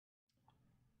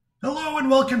Hello and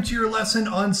welcome to your lesson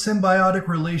on symbiotic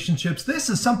relationships.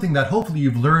 This is something that hopefully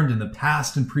you've learned in the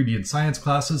past in previous science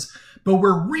classes, but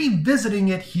we're revisiting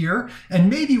it here and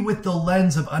maybe with the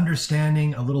lens of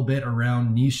understanding a little bit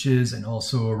around niches and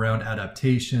also around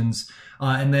adaptations.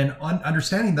 And then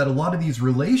understanding that a lot of these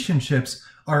relationships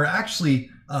are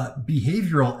actually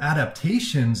behavioral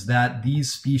adaptations that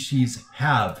these species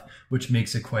have, which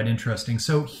makes it quite interesting.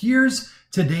 So here's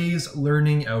today's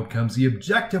learning outcomes. The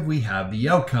objective we have, the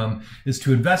outcome, is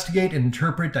to investigate and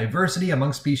interpret diversity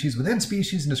among species within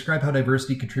species and describe how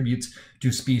diversity contributes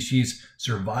to species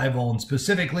survival. And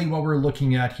specifically what we're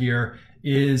looking at here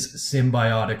is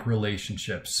symbiotic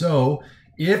relationships. So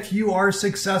if you are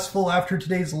successful after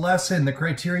today's lesson, the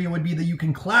criteria would be that you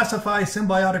can classify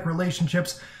symbiotic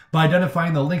relationships by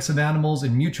identifying the links of animals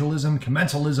in mutualism,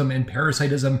 commensalism, and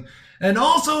parasitism, and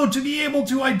also to be able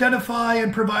to identify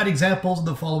and provide examples of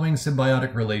the following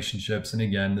symbiotic relationships, and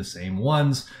again, the same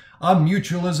ones,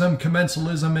 mutualism,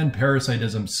 commensalism, and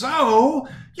parasitism. So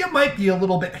you might be a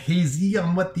little bit hazy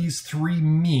on what these three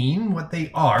mean, what they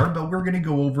are, but we're going to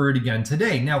go over it again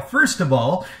today. Now, first of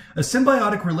all, a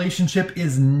symbiotic relationship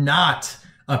is not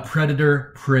a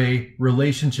predator-prey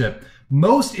relationship.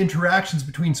 Most interactions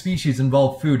between species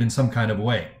involve food in some kind of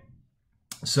way.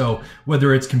 So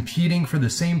whether it's competing for the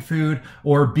same food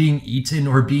or being eaten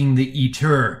or being the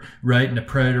eater, right, in a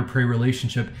predator-prey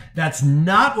relationship, that's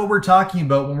not what we're talking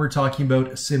about when we're talking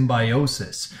about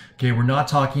symbiosis. Okay, we're not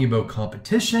talking about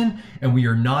competition and we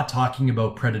are not talking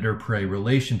about predator-prey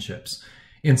relationships.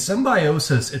 In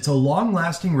symbiosis, it's a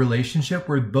long-lasting relationship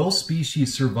where both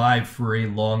species survive for a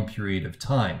long period of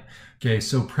time. Okay,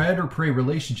 so predator-prey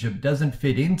relationship doesn't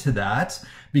fit into that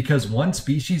because one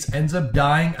species ends up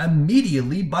dying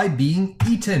immediately by being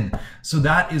eaten. So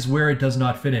that is where it does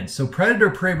not fit in. So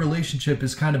predator-prey relationship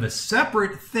is kind of a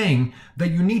separate thing that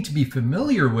you need to be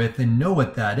familiar with and know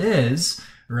what that is,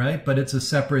 right? But it's a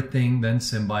separate thing than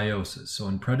symbiosis. So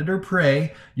in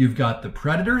predator-prey, you've got the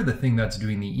predator, the thing that's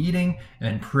doing the eating,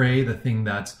 and prey, the thing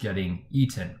that's getting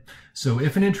eaten. So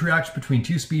if an interaction between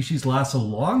two species lasts a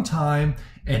long time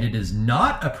and it is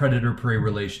not a predator-prey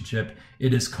relationship,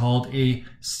 it is called a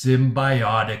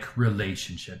symbiotic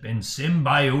relationship. And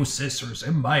symbiosis or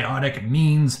symbiotic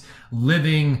means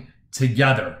living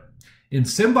together. In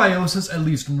symbiosis, at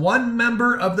least one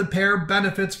member of the pair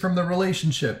benefits from the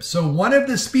relationship. So one of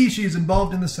the species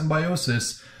involved in the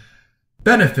symbiosis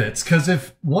benefits, because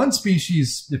if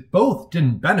both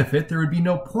didn't benefit, there would be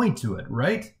no point to it,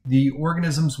 right? The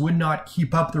organisms would not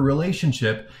keep up the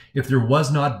relationship if there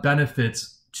was not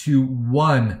benefits to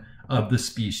one of the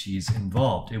species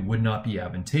involved. It would not be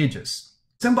advantageous.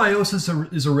 Symbiosis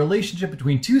is a relationship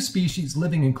between two species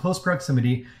living in close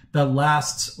proximity that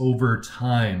lasts over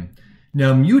time.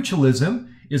 Now, mutualism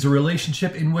is a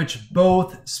relationship in which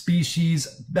both species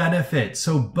benefit.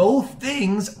 So both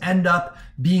things end up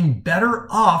being better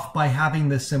off by having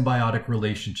this symbiotic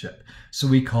relationship. So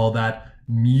we call that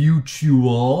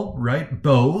mutual, right?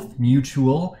 Both,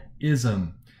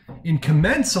 mutualism. In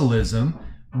commensalism,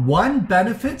 one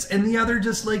benefits and the other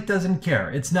just like doesn't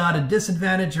care. It's not a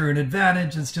disadvantage or an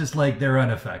advantage. It's just like they're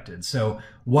unaffected. So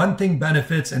one thing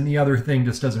benefits and the other thing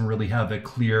just doesn't really have a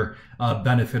clear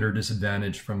benefit or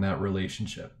disadvantage from that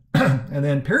relationship. And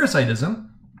then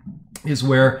parasitism is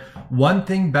where one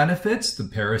thing benefits, the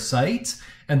parasite,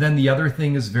 and then the other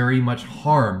thing is very much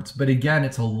harmed. But again,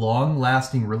 it's a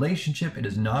long-lasting relationship. It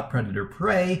is not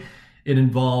predator-prey. It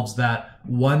involves that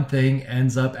one thing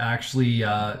ends up actually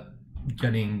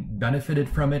getting benefited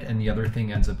from it and the other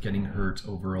thing ends up getting hurt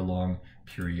over a long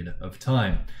period of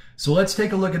time. So let's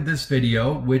take a look at this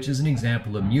video, which is an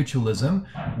example of mutualism,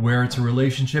 where it's a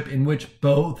relationship in which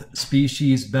both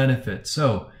species benefit.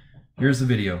 So here's the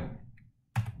video.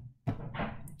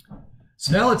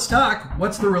 So now let's talk,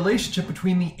 what's the relationship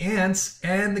between the ants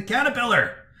and the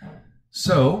caterpillar?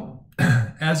 So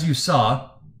as you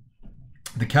saw,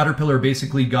 the caterpillar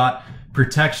basically got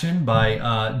protection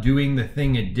by doing the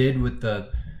thing it did with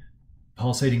the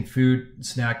pulsating food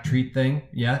snack treat thing,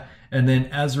 yeah? And then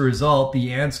as a result,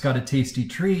 the ants got a tasty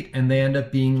treat and they end up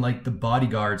being like the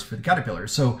bodyguards for the caterpillar.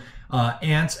 So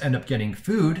ants end up getting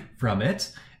food from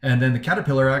it and then the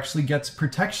caterpillar actually gets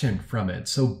protection from it.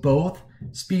 So both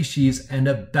species end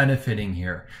up benefiting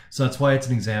here. So that's why it's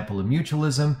an example of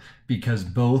mutualism, because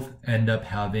both end up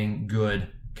having good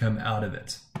come out of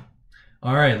it.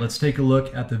 All right, let's take a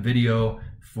look at the video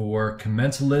for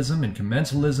commensalism. And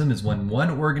commensalism is when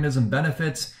one organism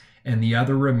benefits and the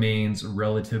other remains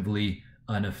relatively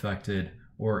unaffected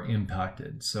or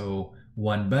impacted. So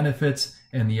one benefits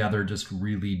and the other just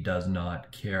really does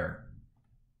not care.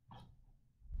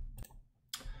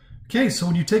 Okay, so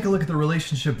when you take a look at the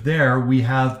relationship there, we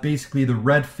have basically the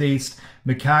red-faced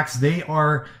macaques. They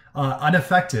are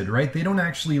unaffected, right? They don't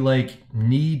actually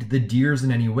need the deers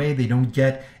in any way. They don't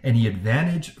get any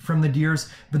advantage from the deers,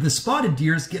 but the spotted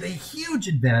deers get a huge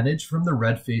advantage from the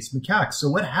red-faced macaques. So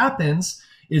what happens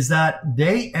is that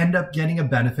they end up getting a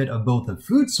benefit of both the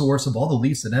food source of all the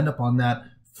leaves that end up on that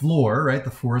floor, right?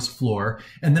 The forest floor.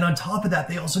 And then on top of that,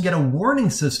 they also get a warning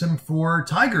system for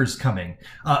tigers coming.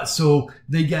 So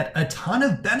they get a ton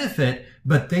of benefit,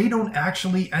 but they don't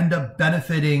actually end up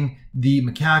benefiting the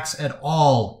macaques at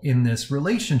all in this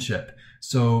relationship.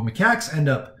 So macaques end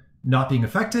up not being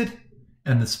affected,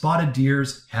 and the spotted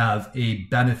deers have a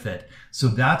benefit. So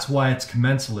that's why it's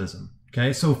commensalism.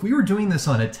 Okay. So if we were doing this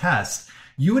on a test,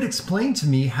 you would explain to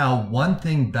me how one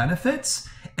thing benefits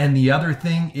and the other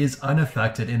thing is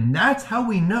unaffected. And that's how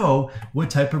we know what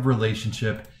type of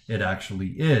relationship it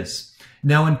actually is.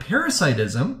 Now in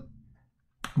parasitism,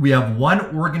 we have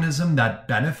one organism that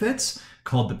benefits,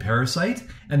 called the parasite,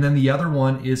 and then the other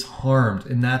one is harmed,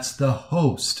 and that's the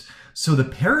host. So the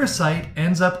parasite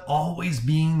ends up always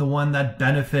being the one that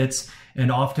benefits,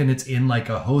 and often it's in like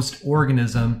a host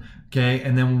organism, okay?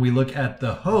 And then when we look at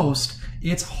the host,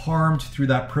 it's harmed through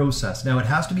that process. Now it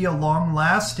has to be a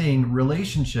long-lasting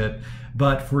relationship,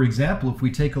 but for example, if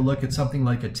we take a look at something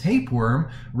like a tapeworm,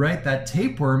 right, that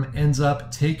tapeworm ends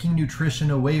up taking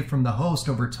nutrition away from the host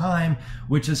over time,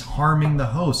 which is harming the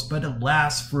host, but it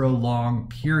lasts for a long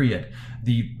period,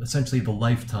 essentially the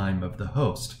lifetime of the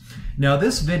host. Now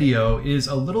this video is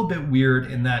a little bit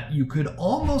weird in that you could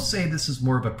almost say this is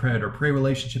more of a predator-prey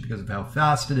relationship because of how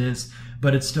fast it is,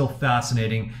 but it's still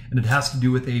fascinating, and it has to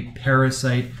do with a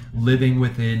parasite living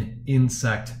within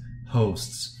insect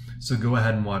hosts. So go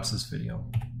ahead and watch this video.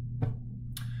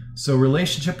 So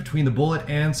relationship between the bullet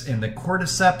ants and the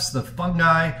cordyceps, the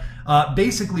fungi.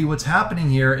 Basically what's happening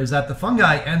here is that the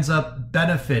fungi ends up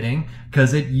benefiting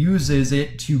because it uses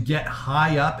it to get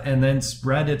high up and then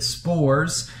spread its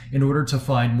spores in order to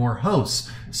find more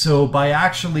hosts. So by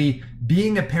actually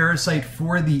being a parasite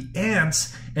for the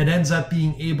ants, it ends up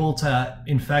being able to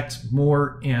infect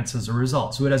more ants as a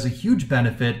result. So it has a huge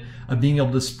benefit of being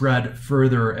able to spread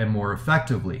further and more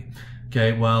effectively.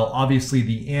 Okay, well, obviously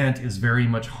the ant is very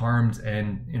much harmed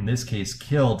and in this case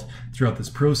killed throughout this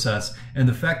process. And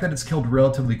the fact that it's killed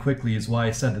relatively quickly is why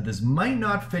I said that this might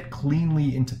not fit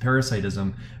cleanly into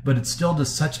parasitism, but it's still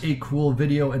just such a cool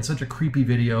video and such a creepy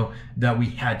video that we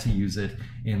had to use it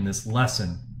in this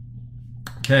lesson.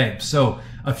 Okay, so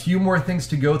a few more things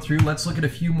to go through. Let's look at a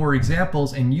few more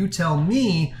examples and you tell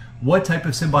me what type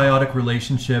of symbiotic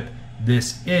relationship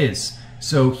this is.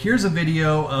 So here's a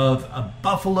video of a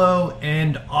buffalo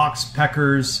and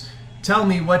oxpeckers. Tell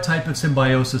me what type of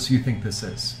symbiosis you think this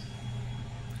is.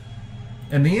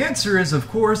 And the answer is, of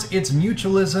course, it's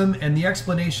mutualism, and the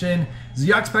explanation is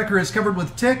the oxpecker is covered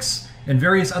with ticks and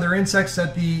various other insects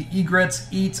that the egrets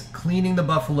eat, cleaning the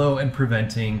buffalo and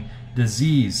preventing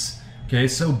disease. Okay,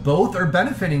 so both are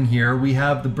benefiting here. We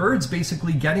have the birds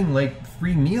basically getting like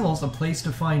free meals, a place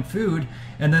to find food,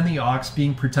 and then the ox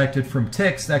being protected from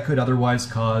ticks that could otherwise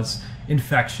cause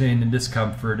infection and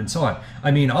discomfort and so on.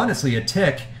 I mean, honestly, a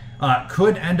tick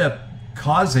could end up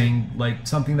causing like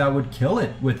something that would kill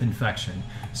it with infection.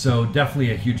 So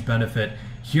definitely a huge benefit.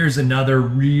 Here's another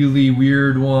really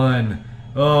weird one.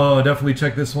 Oh, definitely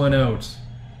check this one out.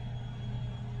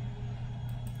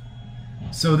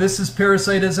 So this is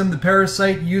parasitism. The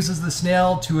parasite uses the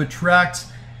snail to attract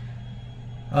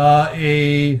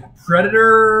a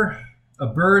predator, a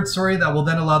bird, sorry, that will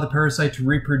then allow the parasite to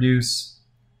reproduce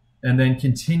and then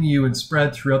continue and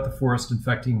spread throughout the forest,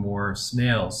 infecting more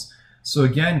snails. So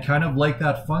again, kind of like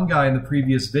that fungi in the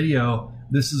previous video,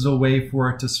 this is a way for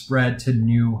it to spread to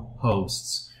new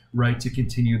hosts, right, to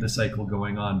continue the cycle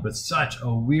going on. But such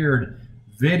a weird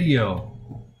video.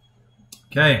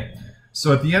 Okay.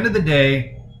 So at the end of the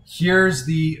day, here's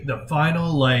the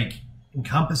final like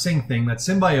encompassing thing, that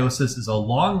symbiosis is a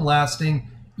long-lasting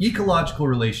ecological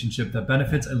relationship that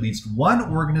benefits at least one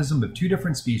organism of two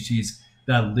different species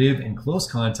that live in close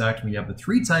contact. We have the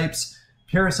three types: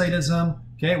 parasitism,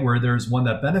 okay, where there's one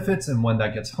that benefits and one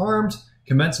that gets harmed;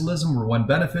 commensalism, where one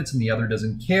benefits and the other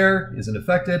doesn't care, isn't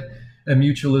affected; and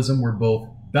mutualism, where both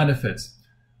benefits.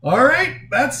 All right,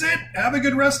 that's it. Have a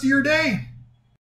good rest of your day.